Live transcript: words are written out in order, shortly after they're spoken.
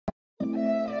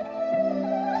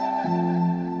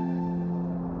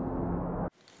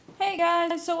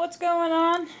guys, so what's going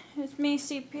on? It's me,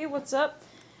 CP. What's up?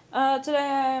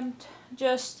 Today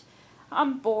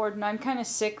I'm bored and I'm kind of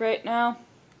sick right now.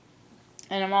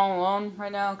 And I'm all alone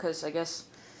right now because I guess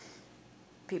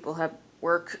people have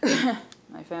work.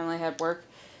 My family had work.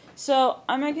 So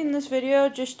I'm making this video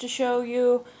just to show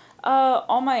you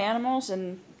all my animals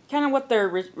and kind of what their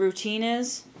routine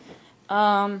is.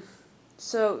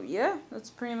 So yeah, that's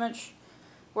pretty much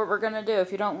what we're gonna do.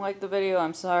 If you don't like the video,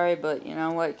 I'm sorry, but you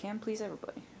know what, can't please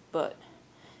everybody. But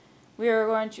we are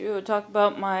going to talk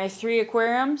about my 3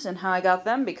 aquariums and how I got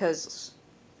them, because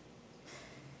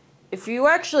if you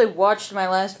actually watched my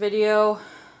last video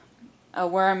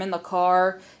where I'm in the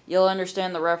car, you'll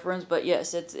understand the reference. But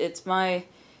yes, it's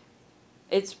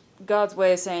God's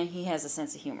way of saying he has a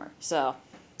sense of humor. So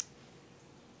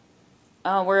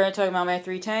we're going to talk about my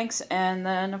 3 tanks, and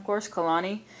then of course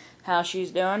Kalani, how she's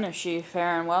doing, if she's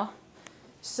faring well.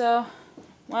 So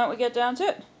why don't we get down to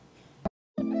it?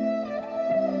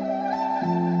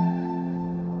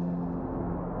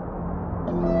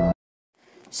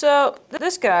 So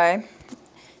this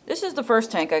is the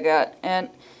first tank I got,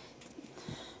 and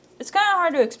it's kind of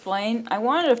hard to explain. I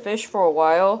wanted a fish for a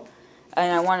while,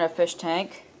 and I wanted a fish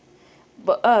tank,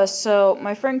 but so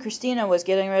my friend Christina was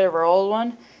getting rid of her old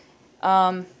one,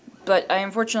 but I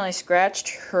unfortunately scratched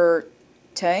her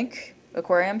tank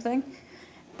aquarium thing,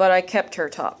 but I kept her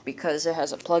top because it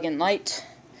has a plug-in light.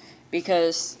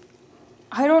 Because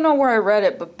I don't know where I read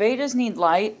it, but betas need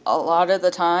light a lot of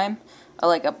the time,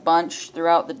 like a bunch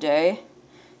throughout the day.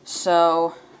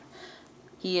 So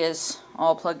he is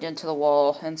all plugged into the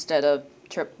wall instead of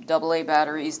AA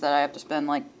batteries that I have to spend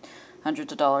like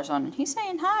hundreds of dollars on. And he's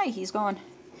saying hi. He's going.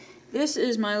 This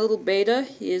is my little beta.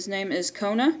 His name is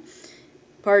Kona.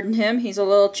 Pardon him, he's a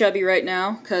little chubby right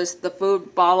now because the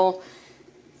food bottle,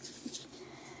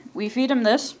 we feed him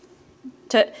this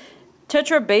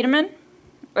tetrabetamin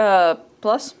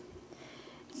plus.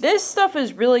 This stuff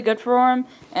is really good for him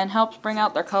and helps bring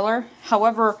out their color.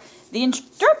 However, the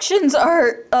instructions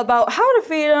are about how to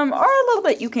feed them are a little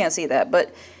bit, you can't see that,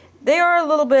 but they are a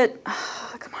little bit,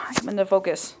 come on, come into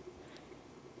focus.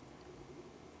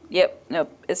 Yep,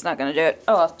 nope, it's not gonna do it.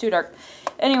 Oh, well, too dark.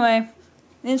 Anyway,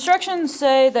 the instructions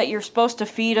say that you're supposed to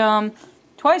feed them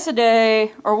twice a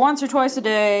day, or once or twice a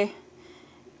day,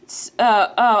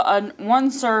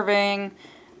 one serving,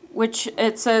 which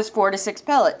it says 4 to 6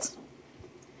 pellets.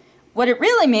 What it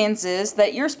really means is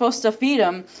that you're supposed to feed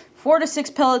them 4 to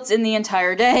 6 pellets in the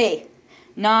entire day.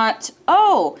 Not,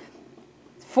 oh,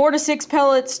 4 to 6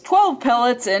 pellets, 12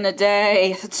 pellets in a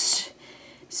day.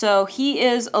 So he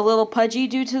is a little pudgy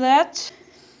due to that.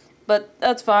 But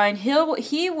that's fine.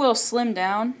 He will slim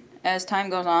down as time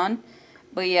goes on.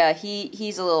 But yeah,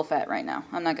 he's a little fat right now.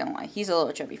 I'm not gonna lie. He's a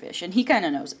little chubby fish, and he kind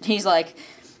of knows it. He's like,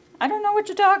 I don't know what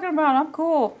you're talking about. I'm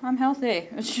cool. I'm healthy.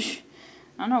 I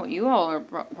don't know what you all are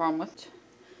wrong with.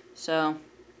 So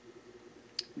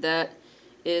that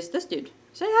is this dude.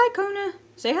 Say hi, Kona.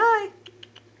 Say hi.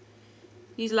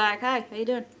 He's like, hi. How you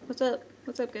doing? What's up?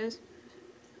 What's up, guys?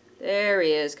 There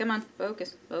he is. Come on,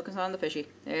 focus. Focus on the fishy.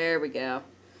 There we go.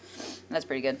 That's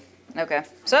pretty good. Okay,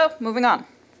 so moving on.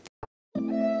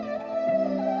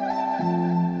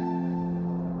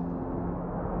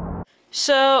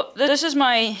 So this is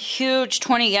my huge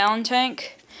 20-gallon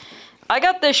tank. I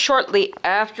got this shortly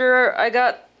after I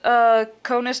got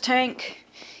Kona's tank.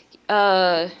 We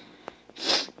have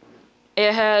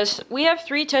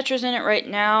 3 tetras in it right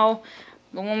now.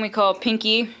 The one we call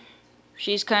Pinky,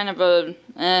 she's kind of a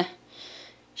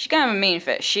she's kind of a mean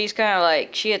fish. She's kind of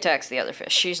like, she attacks the other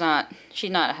fish. She's not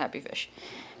a happy fish.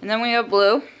 And then we have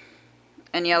blue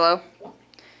and yellow.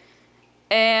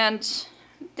 And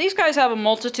these guys have a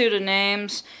multitude of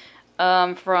names,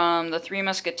 from the 3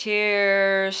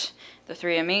 Musketeers, the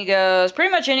 3 Amigos,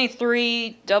 pretty much any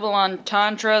 3 double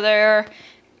entendre there.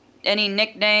 Any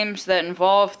nicknames that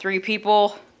involve 3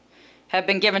 people have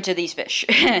been given to these fish.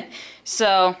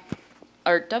 So,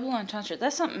 or double entendre,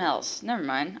 that's something else. Never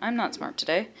mind, I'm not smart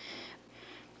today.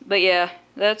 But yeah,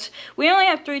 we only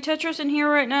have 3 tetras in here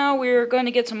right now. We're going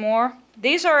to get some more.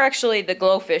 These are actually the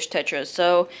glowfish tetras.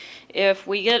 So if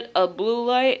we get a blue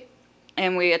light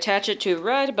and we attach it to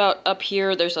right about up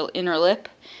here, there's an inner lip,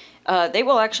 they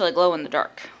will actually glow in the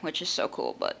dark, which is so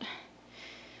cool. But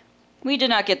we did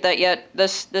not get that yet.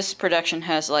 This production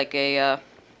has like a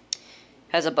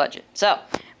budget. So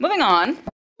moving on.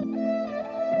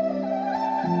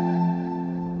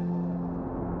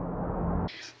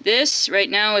 This right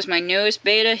now is my newest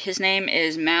beta. His name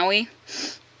is Maui,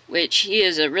 which he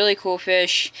is a really cool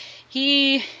fish.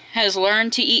 He has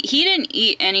learned to eat. He didn't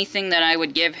eat anything that I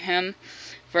would give him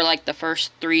for like the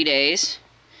first 3 days.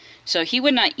 So he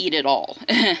would not eat at all.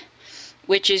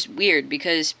 which is weird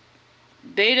because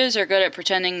betas are good at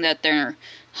pretending that they're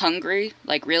hungry,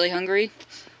 like really hungry.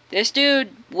 This dude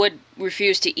would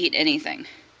refuse to eat anything.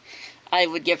 I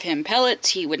would give him pellets,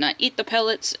 he would not eat the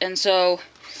pellets, and so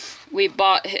we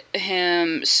bought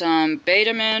him some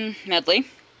Betamin medley.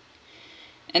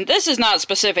 And this is not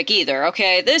specific either,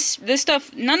 okay? This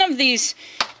stuff, none of these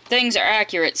things are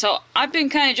accurate, so I've been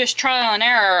kind of just trial and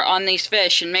error on these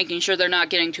fish and making sure they're not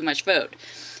getting too much food.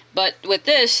 But with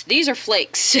this, these are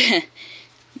flakes.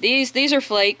 These are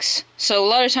flakes, so a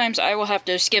lot of times I will have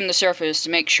to skim the surface to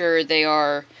make sure they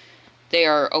are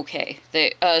okay,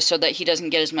 so that he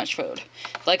doesn't get as much food.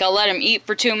 Like, I'll let him eat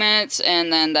for 2 minutes,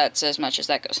 and then that's as much as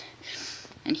that goes.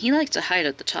 And he likes to hide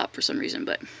at the top for some reason,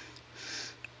 but...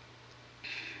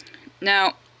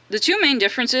 Now, the two main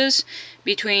differences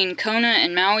between Kona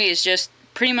and Maui is just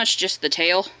pretty much just the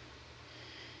tail.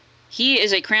 He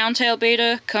is a crown tail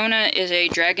beta, Kona is a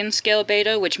dragon scale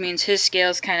beta, which means his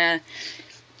scales kind of...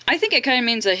 I think it kind of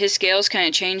means that his scales kind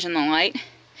of change in the light.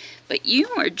 But you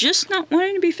are just not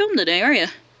wanting to be filmed today, are you?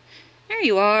 There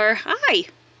you are. Hi!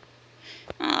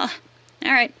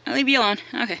 Alright, I'll leave you alone.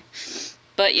 Okay.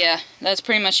 But yeah, that's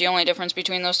pretty much the only difference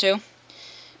between those two.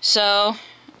 So,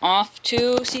 off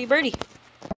to see Birdie.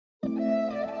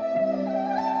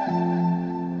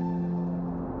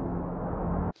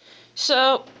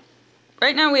 So,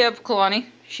 right now we have Kalani.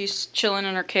 She's chilling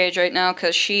in her cage right now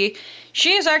because she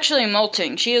is actually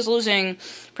molting. She is losing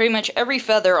pretty much every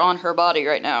feather on her body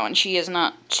right now, and she is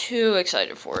not too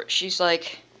excited for it. She's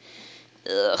like,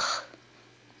 ugh.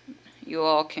 You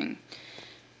all can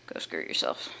go screw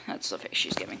yourself. That's the face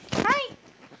she's giving. Hi!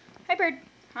 Hi, bird.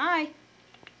 Hi.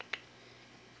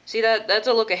 See, that's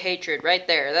a look of hatred right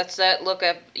there. That's that look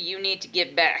of, you need to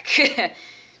get back.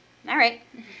 Alright.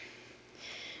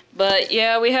 But,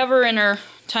 yeah, we have her in her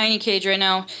tiny cage right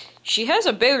now. She has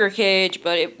a bigger cage,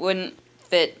 but it wouldn't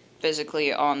fit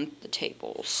physically on the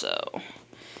table, so...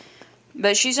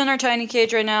 But she's in her tiny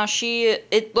cage right now.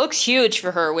 It looks huge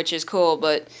for her, which is cool,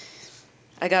 but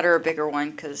I got her a bigger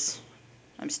one because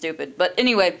I'm stupid. But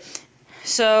anyway,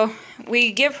 so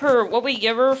we give her what we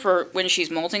give her for when she's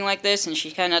molting like this and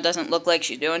she kind of doesn't look like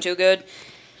she's doing too good.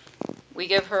 We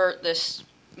give her this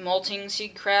molting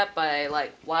seed crap by,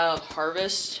 like, Wild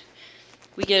Harvest.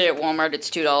 We get it at Walmart. It's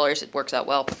 $2. It works out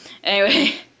well.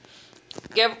 Anyway,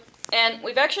 and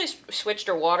we've actually switched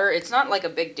her water. It's not like a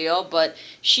big deal, but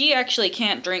she actually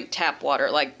can't drink tap water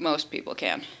like most people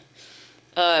can.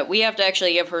 We have to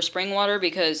actually give her spring water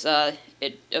because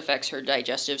it affects her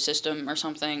digestive system or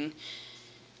something.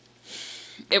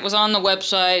 It was on the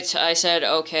website. I said,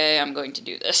 okay, I'm going to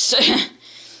do this.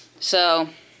 So,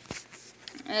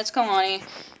 that's Kalani.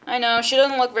 I know, she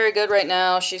doesn't look very good right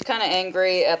now. She's kind of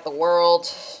angry at the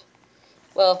world.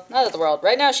 Well, not at the world.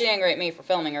 Right now she's angry at me for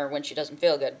filming her when she doesn't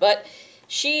feel good. But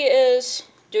she is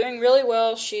doing really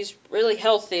well. She's really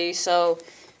healthy. So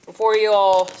before you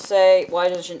all say, why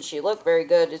doesn't she look very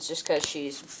good? It's just because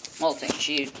she's molting.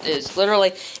 She is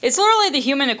literally, it's literally the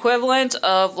human equivalent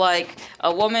of like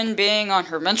a woman being on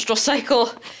her menstrual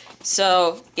cycle.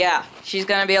 So yeah, she's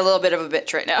going to be a little bit of a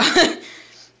bitch right now.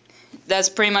 That's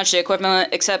pretty much the equivalent,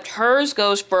 except hers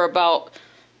goes for about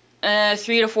 3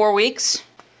 to 4 weeks.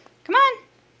 Come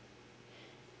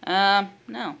on.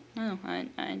 No, I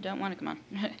don't want to come on.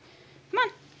 Come on,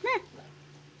 come here.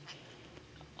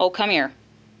 Oh, come here.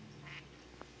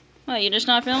 Well, you're just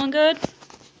not feeling good?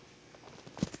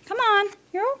 Come on,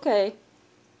 you're okay.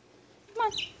 Come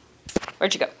on.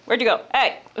 Where'd you go? Where'd you go?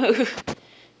 Hey!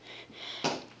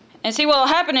 And see, what'll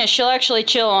happen is she'll actually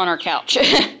chill on her couch.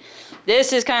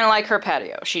 This is kind of like her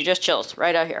patio. She just chills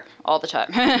right out here all the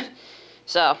time.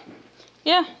 So,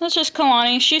 yeah, that's just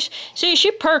Kalani.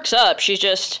 She perks up. She's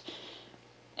just...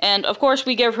 And, of course,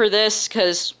 we give her this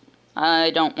because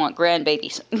I don't want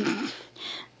grandbabies.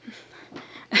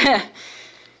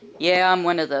 Yeah, I'm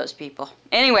one of those people.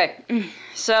 Anyway,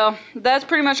 so that's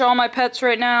pretty much all my pets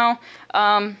right now.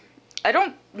 I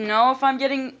don't know if I'm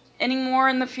getting any more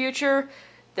in the future.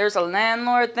 There's a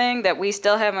landlord thing that we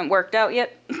still haven't worked out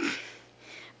yet.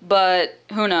 But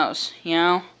who knows, you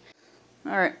know?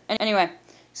 Alright, anyway,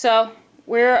 so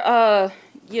we're,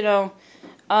 you know,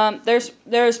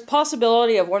 there's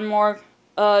possibility of one more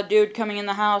dude coming in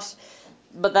the house,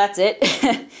 but that's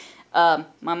it.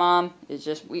 My mom is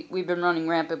just, we've been running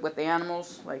rampant with the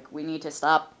animals, like, we need to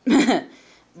stop.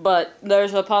 But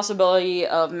there's a possibility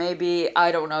of maybe,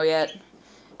 I don't know yet,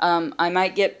 I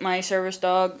might get my service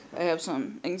dog. I have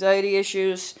some anxiety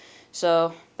issues,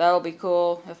 so that'll be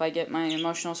cool if I get my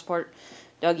emotional support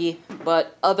doggy.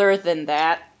 But other than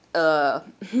that,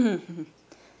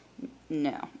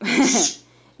 no.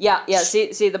 Yeah,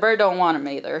 see, the bird don't want him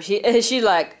either. She's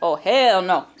like, oh, hell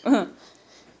no.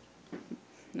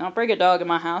 Don't bring a dog in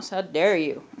my house. How dare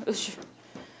you?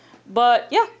 But,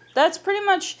 yeah, that's pretty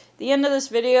much the end of this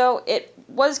video. It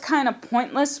was kind of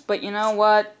pointless, but you know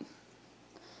what?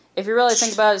 If you really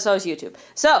think about it, so is YouTube.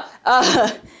 So,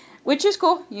 which is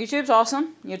cool. YouTube's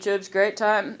awesome. YouTube's great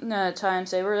time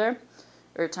saver there.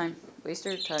 Or time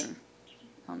waster,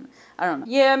 I don't know.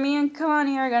 Yeah, me and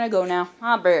Kalani are gonna go now.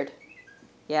 Ah, bird.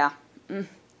 Yeah.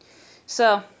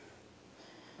 So,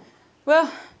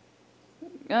 well,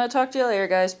 gonna talk to you later,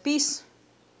 guys. Peace.